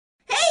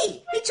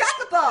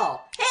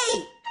Ball!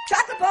 Hey!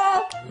 Chocolate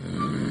Ball!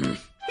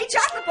 Hey,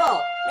 Chocolate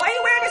Ball! Why are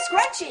you wearing a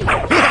scrunchie?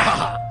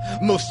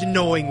 Most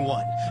annoying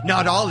one.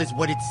 Not all is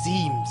what it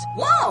seems.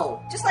 Whoa!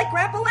 Just like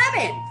Grandpa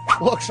Lemon!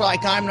 Looks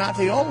like I'm not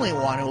the only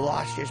one who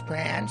lost his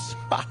pants.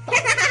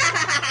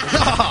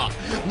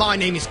 My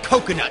name is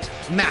Coconut,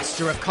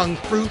 master of Kung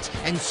Fruit,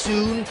 and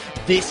soon,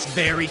 this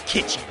very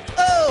kitchen.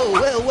 Oh,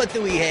 well, what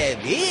do we have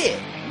here?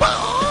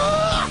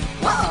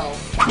 Whoa!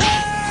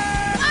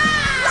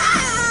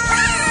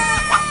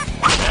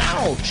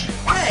 Ouch!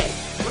 Hey!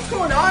 What's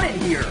going on in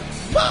here?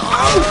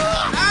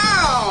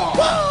 Ow!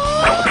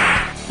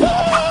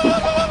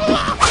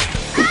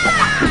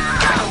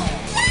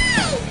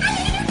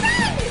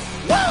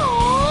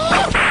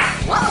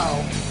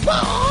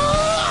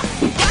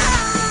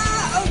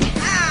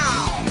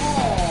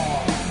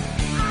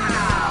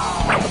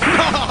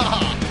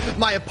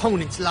 My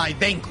opponents lie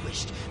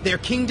vanquished. Their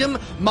kingdom,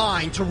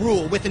 mine to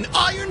rule with an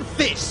iron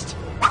fist.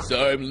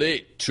 Sorry I'm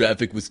late.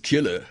 Traffic was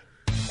killer.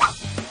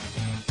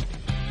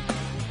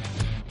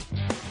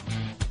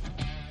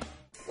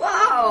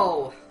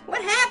 Whoa!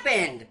 What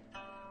happened?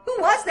 Who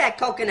was that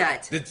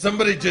coconut? Did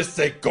somebody just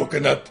say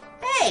coconut?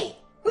 Hey!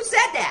 Who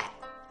said that?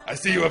 I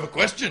see you have a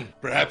question.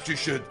 Perhaps you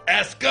should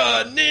ask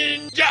a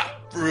ninja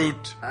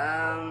fruit.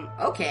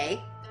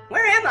 Okay.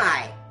 Where am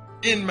I?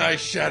 In my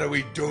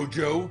shadowy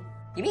dojo.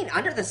 You mean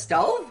under the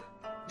stove?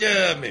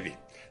 Yeah, maybe.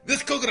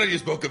 This coconut you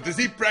spoke of, does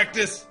he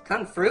practice?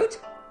 Kung Fruit?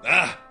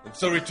 Ah, and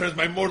so returns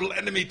my mortal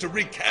enemy to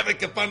wreak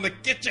havoc upon the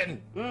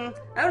kitchen. I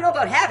don't know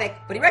about havoc,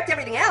 but he wrecked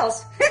everything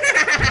else.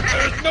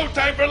 There's no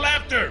time for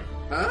laughter.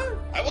 Huh?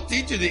 I will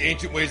teach you the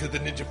ancient ways of the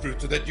ninja fruit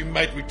so that you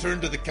might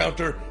return to the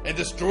counter and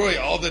destroy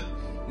all that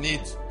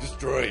needs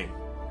destroying.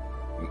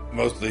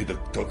 Mostly the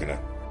coconut.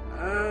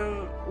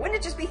 Wouldn't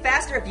it just be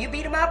faster if you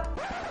beat him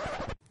up?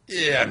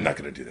 Yeah, I'm not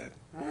gonna do that.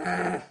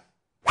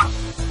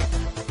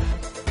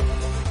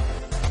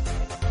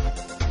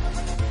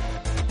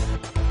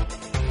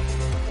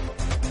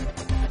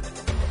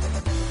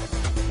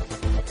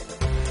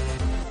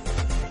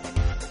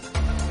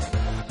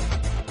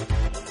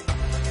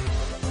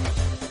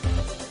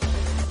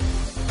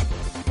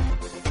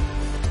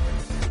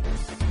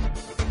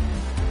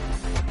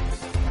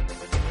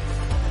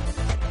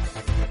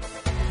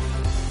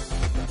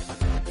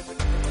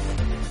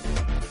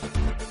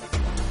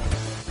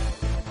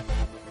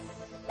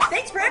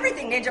 Thanks for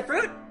everything, Ninja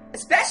Fruit!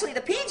 Especially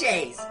the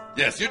PJs!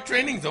 Yes, your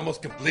training's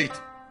almost complete.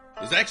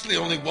 There's actually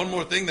only one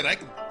more thing that I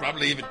could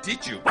probably even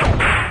teach you.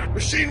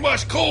 Machine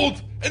wash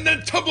cold and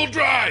then tumble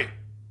dry!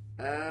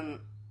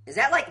 Is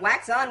that like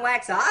wax on,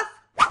 wax off?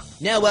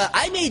 Now,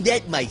 I made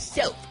that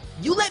myself.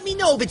 You let me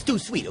know if it's too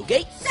sweet,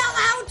 okay? Sell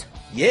out!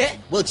 Yeah?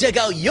 Well, check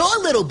out your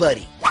little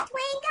buddy.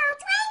 Twinkle,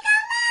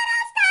 twinkle,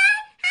 little star,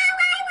 how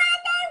I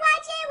wonder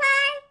what you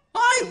are.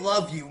 I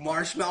love you,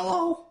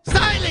 Marshmallow!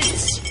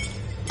 Silence!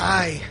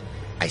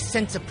 I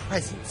sense a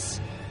presence.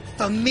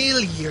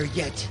 Familiar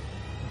yet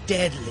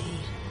deadly.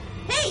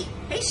 Hey!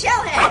 Hey,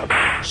 Shellhead!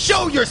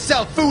 Show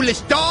yourself,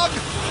 foolish dog!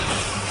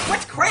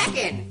 What's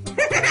cracking?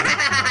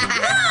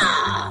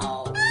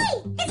 Wow!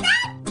 Hey, is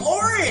that?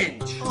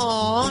 Orange!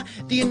 Aw,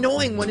 the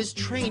annoying one is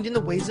trained in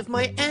the ways of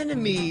my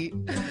enemy.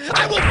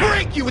 I will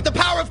break you with the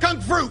power of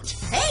Kung Fruit!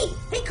 Hey!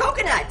 Hey,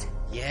 Coconut!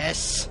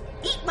 Yes.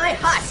 Eat my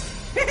husk!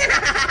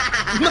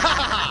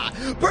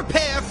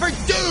 Prepare for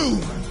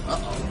doom!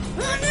 Uh-oh.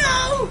 Oh,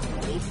 no!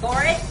 Wait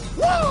for it.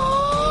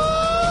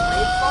 Whoa!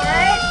 Wait for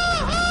it.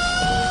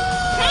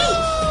 Hey!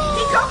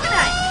 Hey,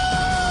 Coconut!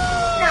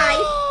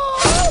 Knife!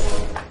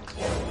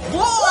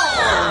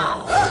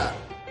 Whoa!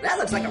 That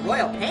looks like a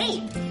royal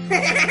pain.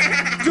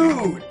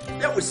 Dude,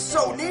 that was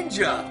so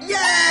ninja!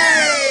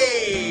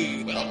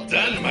 Yay! Well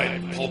done, my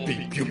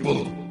pulpy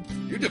pupil.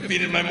 You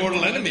defeated my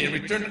mortal enemy and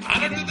returned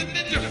honor to the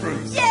ninja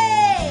fruit.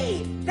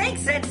 Yay!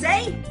 Thanks,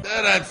 Sensei!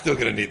 But I'm still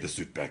gonna need the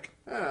suit back.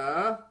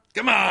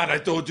 Come on, I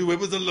told you it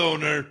was a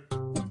loner.